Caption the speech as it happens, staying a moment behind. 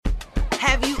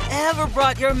Have you ever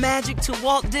brought your magic to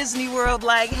Walt Disney World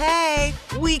like, hey,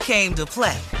 we came to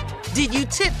play? Did you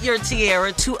tip your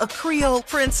tiara to a Creole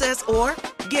princess or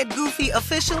get goofy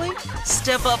officially?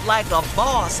 Step up like a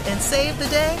boss and save the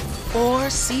day? Or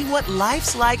see what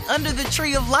life's like under the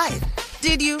tree of life?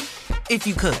 Did you? If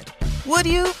you could. Would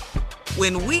you?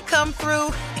 When we come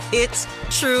through, it's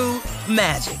true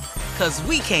magic. 'Cause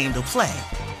we came to play.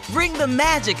 Bring the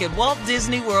magic at Walt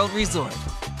Disney World Resort.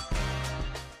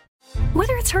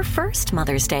 Whether it's her first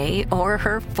Mother's Day or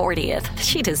her 40th,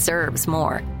 she deserves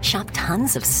more. Shop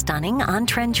tons of stunning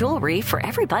on-trend jewelry for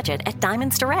every budget at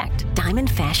Diamonds Direct. Diamond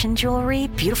fashion jewelry,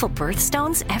 beautiful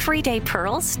birthstones, everyday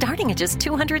pearls starting at just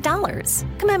 $200.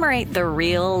 Commemorate the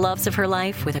real loves of her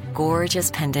life with a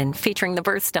gorgeous pendant featuring the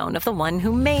birthstone of the one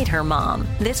who made her mom.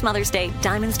 This Mother's Day,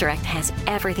 Diamonds Direct has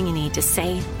everything you need to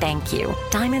say thank you.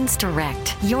 Diamonds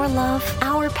Direct. Your love,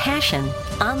 our passion.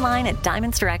 Online at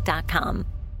diamondsdirect.com.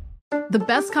 The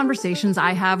best conversations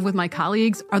I have with my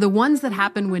colleagues are the ones that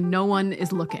happen when no one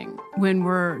is looking, when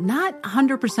we're not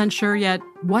 100% sure yet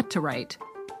what to write.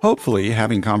 Hopefully,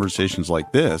 having conversations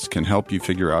like this can help you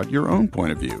figure out your own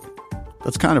point of view.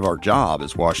 That's kind of our job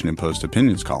as Washington Post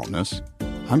opinions columnists.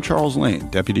 I'm Charles Lane,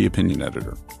 Deputy Opinion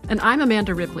Editor. And I'm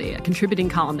Amanda Ripley, a contributing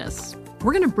columnist.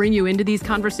 We're going to bring you into these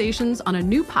conversations on a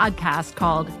new podcast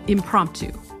called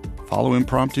Impromptu. Follow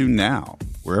Impromptu now,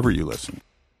 wherever you listen.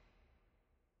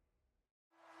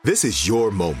 This is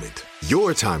your moment,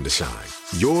 your time to shine,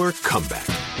 your comeback.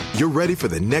 You're ready for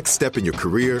the next step in your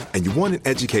career, and you want an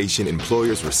education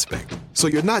employers respect. So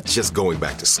you're not just going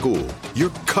back to school,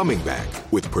 you're coming back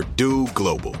with Purdue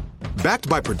Global. Backed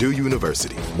by Purdue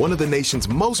University, one of the nation's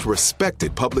most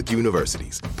respected public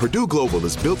universities, Purdue Global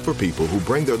is built for people who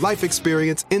bring their life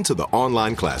experience into the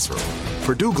online classroom.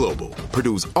 Purdue Global,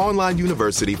 Purdue's online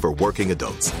university for working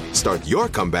adults. Start your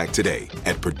comeback today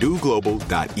at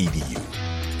purdueglobal.edu.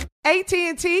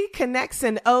 AT&T connects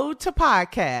an ode to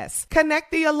podcasts.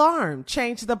 Connect the alarm.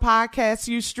 Change the podcast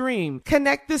you stream.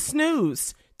 Connect the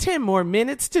snooze. 10 more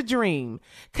minutes to dream.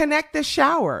 Connect the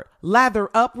shower.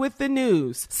 Lather up with the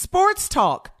news. Sports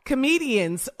talk,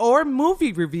 comedians, or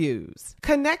movie reviews.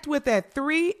 Connect with that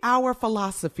 3-hour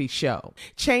philosophy show.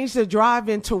 Change the drive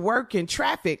into work in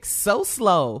traffic so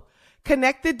slow.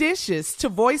 Connect the dishes to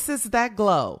voices that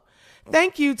glow.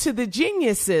 Thank you to the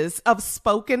geniuses of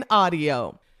spoken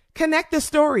audio. Connect the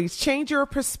stories, change your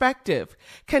perspective.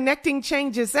 Connecting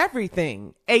changes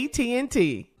everything.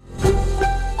 AT&T.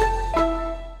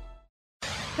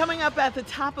 Coming up at the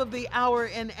top of the hour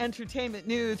in entertainment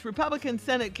news, Republican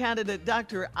Senate candidate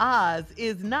Dr. Oz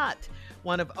is not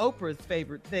one of Oprah's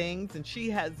favorite things, and she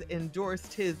has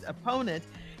endorsed his opponent.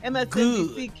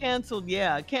 MSNBC canceled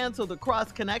the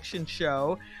Cross Connection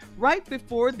show right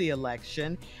before the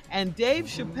election, and Dave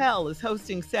Chappelle is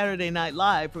hosting Saturday Night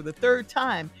Live for the third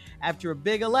time after a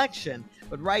big election.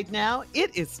 But right now,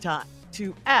 it is time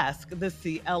to ask the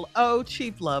CLO,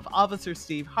 Chief Love Officer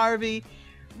Steve Harvey.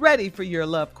 Ready for your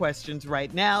love questions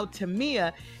right now.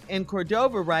 Tamia in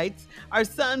Cordova writes, our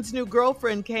son's new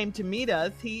girlfriend came to meet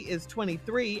us. He is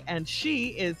 23 and she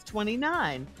is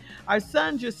 29. Our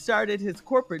son just started his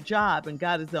corporate job and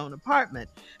got his own apartment.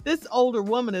 This older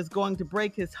woman is going to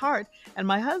break his heart, and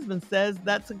my husband says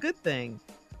that's a good thing.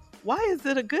 Why is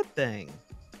it a good thing?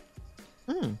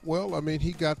 Well, I mean,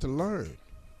 he got to learn.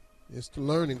 It's the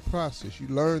learning process. You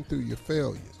learn through your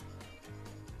failures.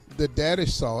 The daddy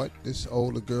saw it. This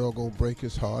older girl gonna break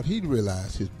his heart. He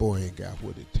realized his boy ain't got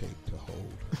what it takes to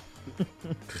hold her.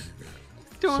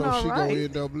 So she gonna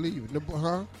end up leaving.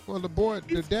 Well,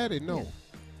 the daddy know.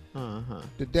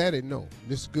 The daddy know.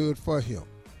 This is good for him,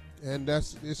 and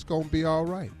it's gonna be all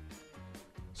right.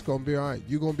 It's gonna be all right.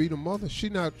 You gonna be the mother. He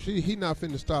not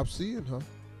finna stop seeing her,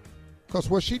 cause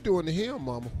what she doing to him,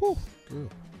 mama. Whew, girl.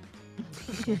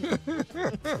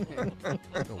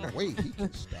 No way he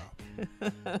can stop.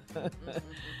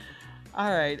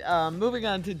 All right, moving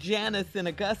on to Janice in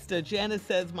Augusta. Janice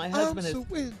says, my husband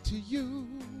has to you.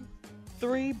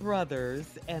 3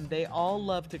 brothers, and they all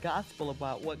love to gossip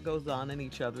about what goes on in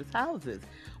each other's houses.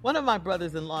 One of my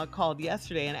brothers-in-law called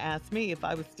yesterday and asked me if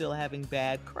I was still having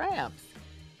bad cramps.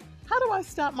 How do I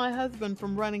stop my husband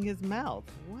from running his mouth?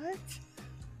 What?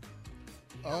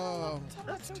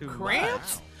 That's too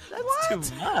cramps? Much. That's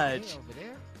too much.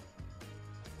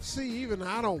 See, even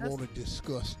I don't want to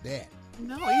discuss that.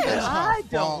 No, even I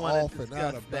don't want to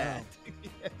discuss that.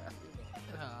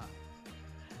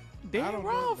 Dead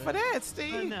wrong for that,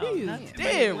 Steve. He's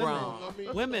dead wrong.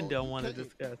 Women don't want to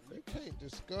discuss it. They can't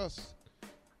discuss.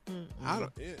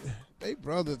 They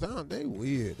brothers, they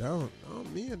weird.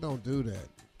 Men don't do that.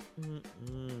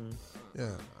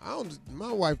 Yeah,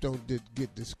 my wife don't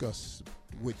get discussed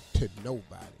to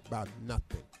nobody about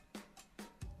nothing.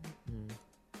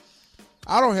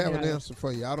 I don't have an answer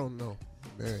for you. I don't know.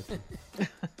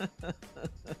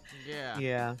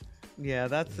 Yeah,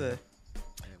 that's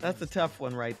a tough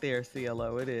one right there,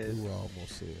 CLO. It is. You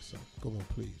almost said something. Come on,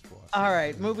 please, boy. All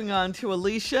right, moving on to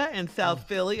Alicia in South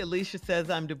Philly. Alicia says,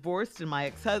 I'm divorced and my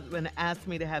ex-husband asked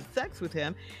me to have sex with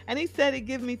him, and he said he'd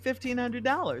give me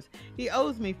 $1,500. He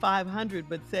owes me $500,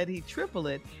 but said he'd triple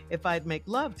it if I'd make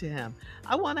love to him.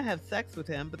 I want to have sex with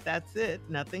him, but that's it,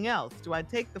 nothing else. Do I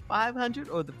take the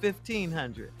 $500 or the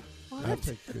 $1,500? I'll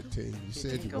take 15. You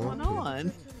said you want to. What's going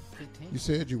on? You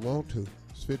said you want to.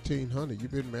 It's $1,500.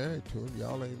 You've been married to him.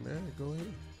 Y'all ain't married. Go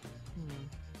ahead.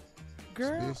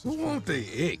 Girl, who want their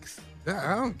ex?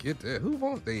 I don't get that. Who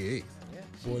want their ex?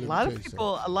 Boy, a lot of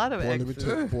people, a lot of exes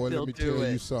let me tell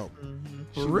you something. Mm-hmm.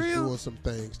 She was doing some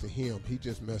things to him. He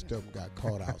just messed up and got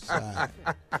caught outside.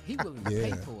 He willing to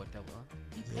pay for it, though.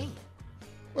 He paying.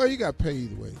 Well, you got to pay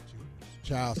either way.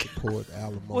 Child support,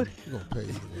 alimony. You're going to pay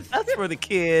either way. That's for the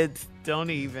kids. Don't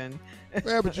even.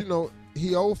 Yeah, but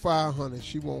he owed $500.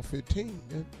 She want $15.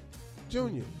 And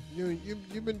Junior,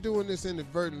 you've been doing this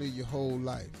inadvertently your whole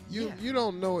life. You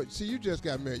don't know it. See, you just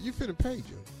got married. You finna pay,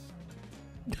 Junior.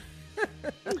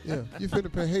 Yeah, you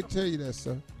finna pay. I hate to tell you that,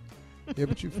 sir. Yeah,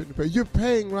 but you finna pay. You're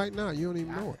paying right now. You don't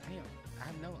even know it.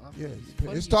 I know. Yeah,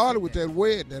 it started with that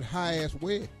wedding, that high-ass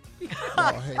wedding.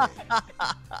 Y'all had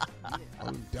all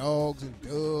them dogs and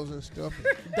doves and stuff.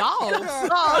 Dogs?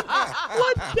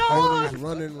 What dogs? Ponies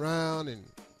running around and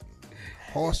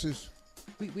horses.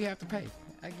 We have to pay.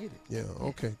 I get it. Yeah,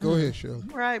 okay. Go ahead, Shirley.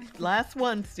 Right. Last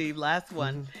one, Steve. Last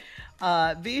one.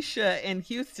 Visha in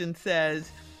Houston says,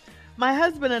 my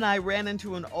husband and I ran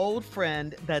into an old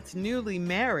friend that's newly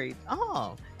married.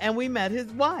 Oh, and we met his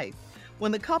wife.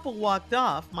 When the couple walked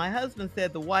off, my husband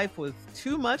said the wife was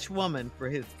too much woman for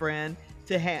his friend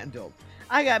to handle.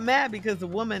 I got mad because the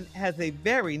woman has a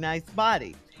very nice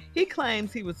body. He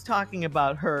claims he was talking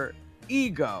about her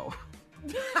ego,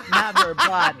 not her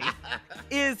body.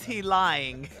 Is he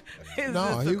lying?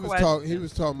 No, he was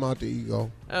talking about the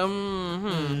ego. He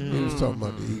was talking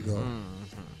about the ego.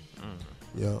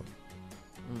 Yep.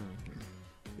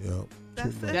 Yep.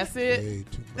 That's it? Way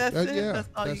too much. That's it? Yeah, That's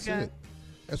all you got? it.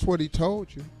 That's what he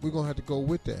told you. We're going to have to go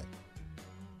with that.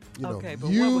 Okay, but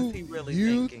what was he really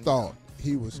thinking? You thought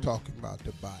he was talking about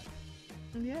the body.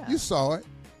 Yeah. You saw it.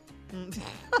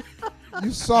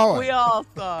 You saw it. We all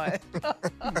saw it.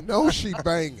 You know she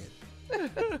banging.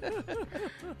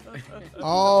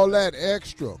 All that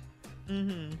extra.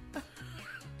 Mm-hmm.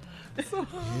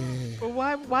 But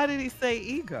why did he say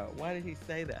ego? Why did he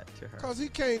say that to her? Because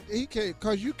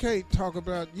because you can't talk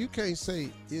about, you can't say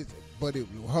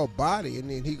her body, and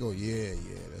then he go, yeah,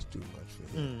 that's too much for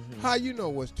him. Mm-hmm. How you know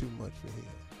what's too much for him?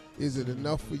 Is it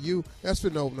enough for you? That's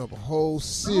been open up a whole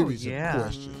series of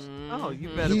questions. Oh, you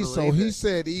better believe it. He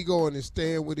said ego and is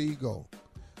staying with ego.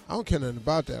 I don't care nothing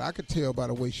about that. I could tell by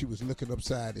the way she was looking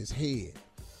upside his head.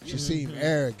 She seemed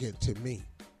arrogant to me.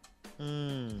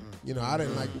 I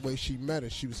didn't like the way she met her.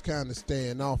 She was kind of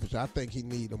standoffish. I think he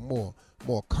need a more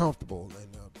comfortable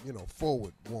and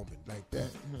forward woman like that.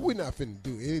 We're not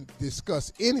finna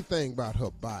discuss anything about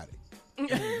her body.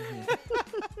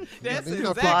 That's you're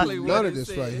not exactly finna what none of he this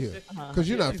said. right here, because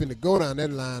you're not finna go down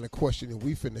that line of questioning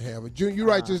we finna have it. June, you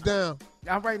write this down.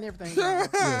 I'm writing everything down.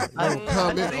 Don't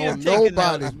comment on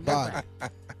nobody's body.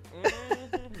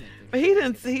 But he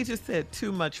didn't. He just said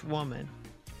too much woman.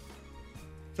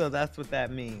 So that's what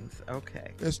that means.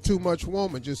 Okay. It's too much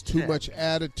woman, just too much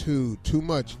attitude, too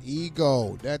much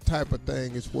ego. That type of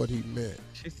thing is what he meant.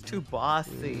 She's too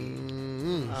bossy.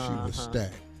 She was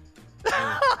stacked.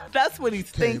 That's what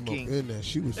he's Came thinking. up in there.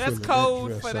 She was That's feeling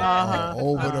code that dress for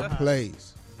all over the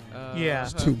place. Yeah.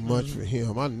 It's too much for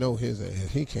him. I know his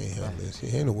ass. He can't handle this. He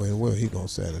ain't no way in the world he gonna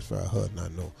satisfy her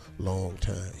not no long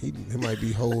time. He might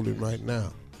be holding right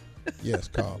now. Yes,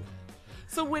 Carla.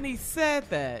 So when he said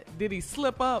that, did he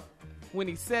slip up when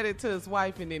he said it to his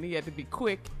wife, and then he had to be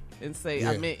quick and say,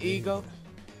 I meant ego?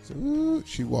 So,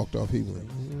 she walked off. He went,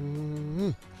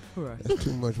 Right. That's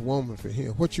too much woman for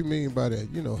him. What you mean by that?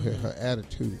 Her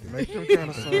attitude.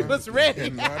 He was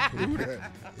ready.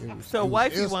 So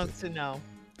wifey wants to know,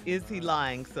 is he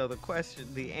lying? So the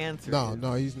answer is...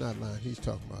 No, he's not lying. He's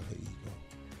talking about her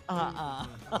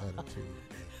ego. Attitude.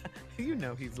 You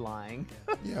know he's lying.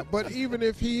 Yeah, but even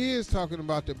if he is talking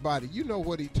about the body, you know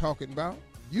what he's talking about.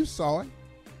 You saw it.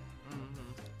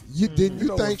 You didn't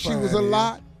you think she was a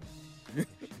lot?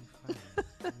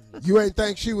 You ain't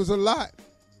think she was a lot?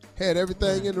 Had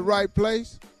everything in the right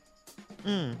place?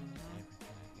 Okay.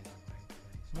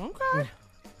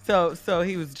 So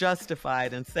he was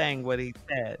justified in saying what he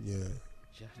said. Yeah.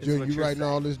 Is Junior, what you you're writing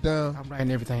all this down? I'm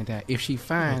writing everything down. If she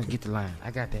fine, get the line.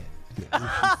 I got that. Yeah, if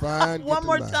she fine, get One the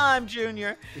more line. time,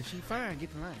 Junior. If she fine,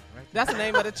 get the line. Right? That's the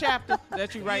name of the chapter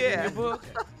that you write in Yeah. your book.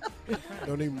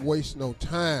 Don't even waste no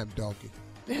time, doggy.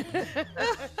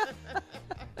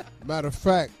 Matter of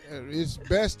fact, it's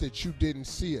best that you didn't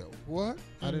see it. What?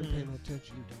 I didn't pay no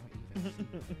attention. Yeah.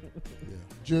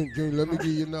 Junior, let me give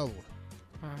you another one.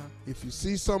 If you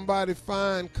see somebody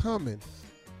fine coming,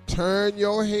 turn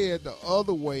your head the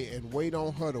other way and wait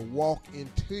on her to walk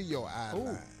into your eye Ooh,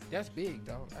 line. that's big,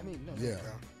 dog. I need to know Yeah. that,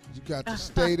 dog. You got to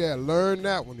stay there. Learn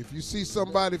that one. If you see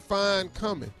somebody fine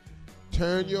coming,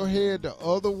 turn your head the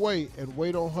other way and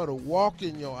wait on her to walk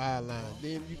in your eye line.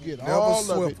 Then you get Never all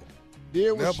swivel. of it. Then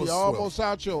when Never she swivel. almost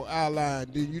out your eye line,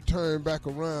 then you turn back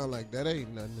around like that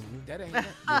ain't nothing to me. That ain't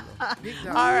nothing. Big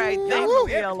dog. All right, thank you, Woo.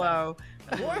 PLO.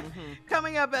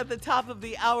 Coming up at the top of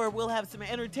the hour, we'll have some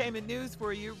entertainment news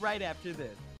for you right after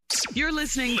this. You're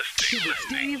listening to the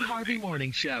Steve Harvey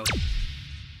Morning Show.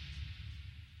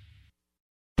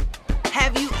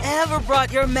 Have you ever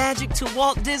brought your magic to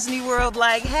Walt Disney World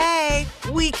like, hey,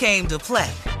 we came to play?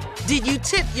 Did you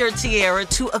tip your tiara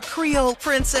to a Creole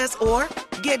princess or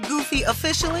get goofy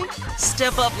officially?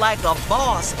 Step up like a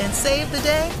boss and save the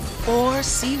day? Or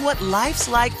see what life's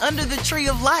like under the tree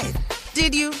of life?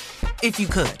 Did you? If you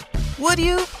could. Would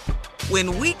you?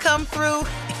 When we come through,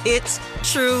 it's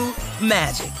true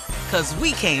magic. 'Cause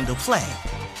we came to play.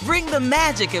 Bring the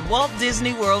magic at Walt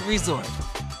Disney World Resort.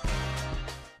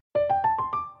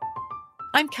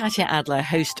 I'm Katya Adler,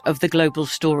 host of The Global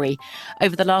Story.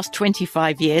 Over the last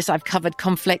 25 years, I've covered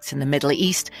conflicts in the Middle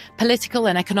East, political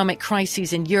and economic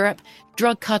crises in Europe,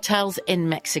 drug cartels in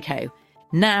Mexico.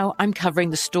 Now I'm covering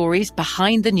the stories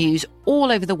behind the news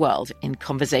all over the world in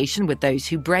conversation with those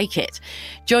who break it.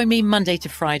 Join me Monday to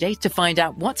Friday to find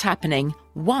out what's happening,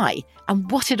 why, and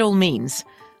what it all means.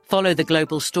 Follow The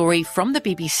Global Story from the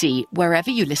BBC wherever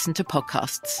you listen to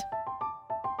podcasts.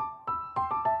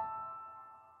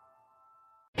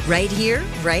 Right here,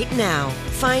 right now.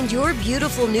 Find your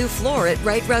beautiful new floor at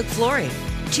Right Rug Flooring.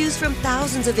 Choose from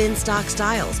thousands of in-stock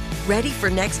styles, ready for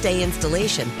next day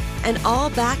installation, and all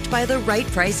backed by the right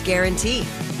price guarantee.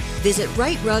 Visit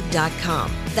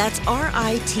rightrug.com. That's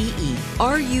RITERUG.com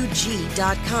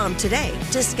today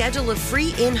to schedule a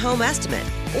free in-home estimate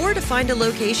or to find a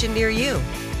location near you.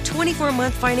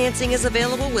 24-month financing is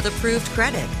available with approved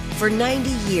credit. For 90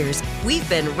 years, we've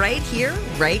been right here,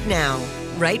 right now.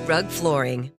 Right Rug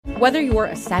Flooring. Whether you're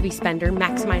a savvy spender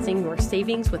maximizing your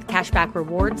savings with cashback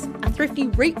rewards, a thrifty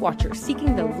rate watcher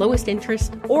seeking the lowest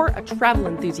interest, or a travel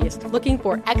enthusiast looking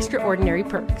for extraordinary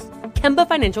perks, Kemba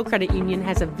Financial Credit Union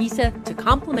has a visa to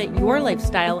complement your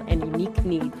lifestyle and unique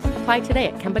needs. Apply today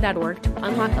at Kemba.org to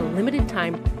unlock a limited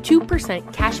time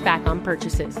 2% cash back on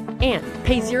purchases and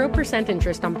pay 0%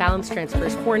 interest on balance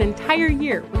transfers for an entire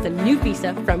year with a new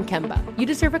visa from Kemba. You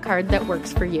deserve a card that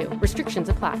works for you. Restrictions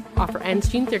apply. Offer ends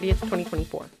June 30th,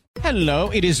 2024. Hello,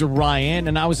 it is Ryan,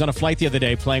 and I was on a flight the other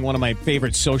day playing one of my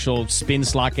favorite social spin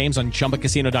slot games on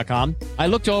ChumbaCasino.com. I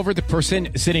looked over at the person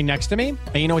sitting next to me,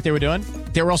 and you know what they were doing?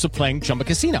 They were also playing Chumba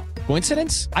Casino.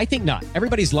 Coincidence? I think not.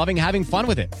 Everybody's loving having fun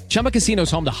with it. Chumba Casino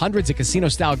is home to hundreds of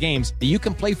casino-style games that you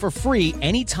can play for free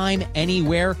anytime,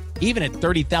 anywhere, even at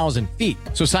 30,000 feet.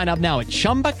 So sign up now at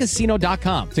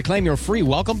ChumbaCasino.com to claim your free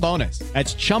welcome bonus.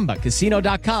 That's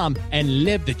ChumbaCasino.com and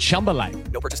live the Chumba life.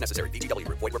 No purchase necessary. VGW.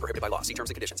 Void where prohibited by law. See terms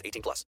and conditions. 18+.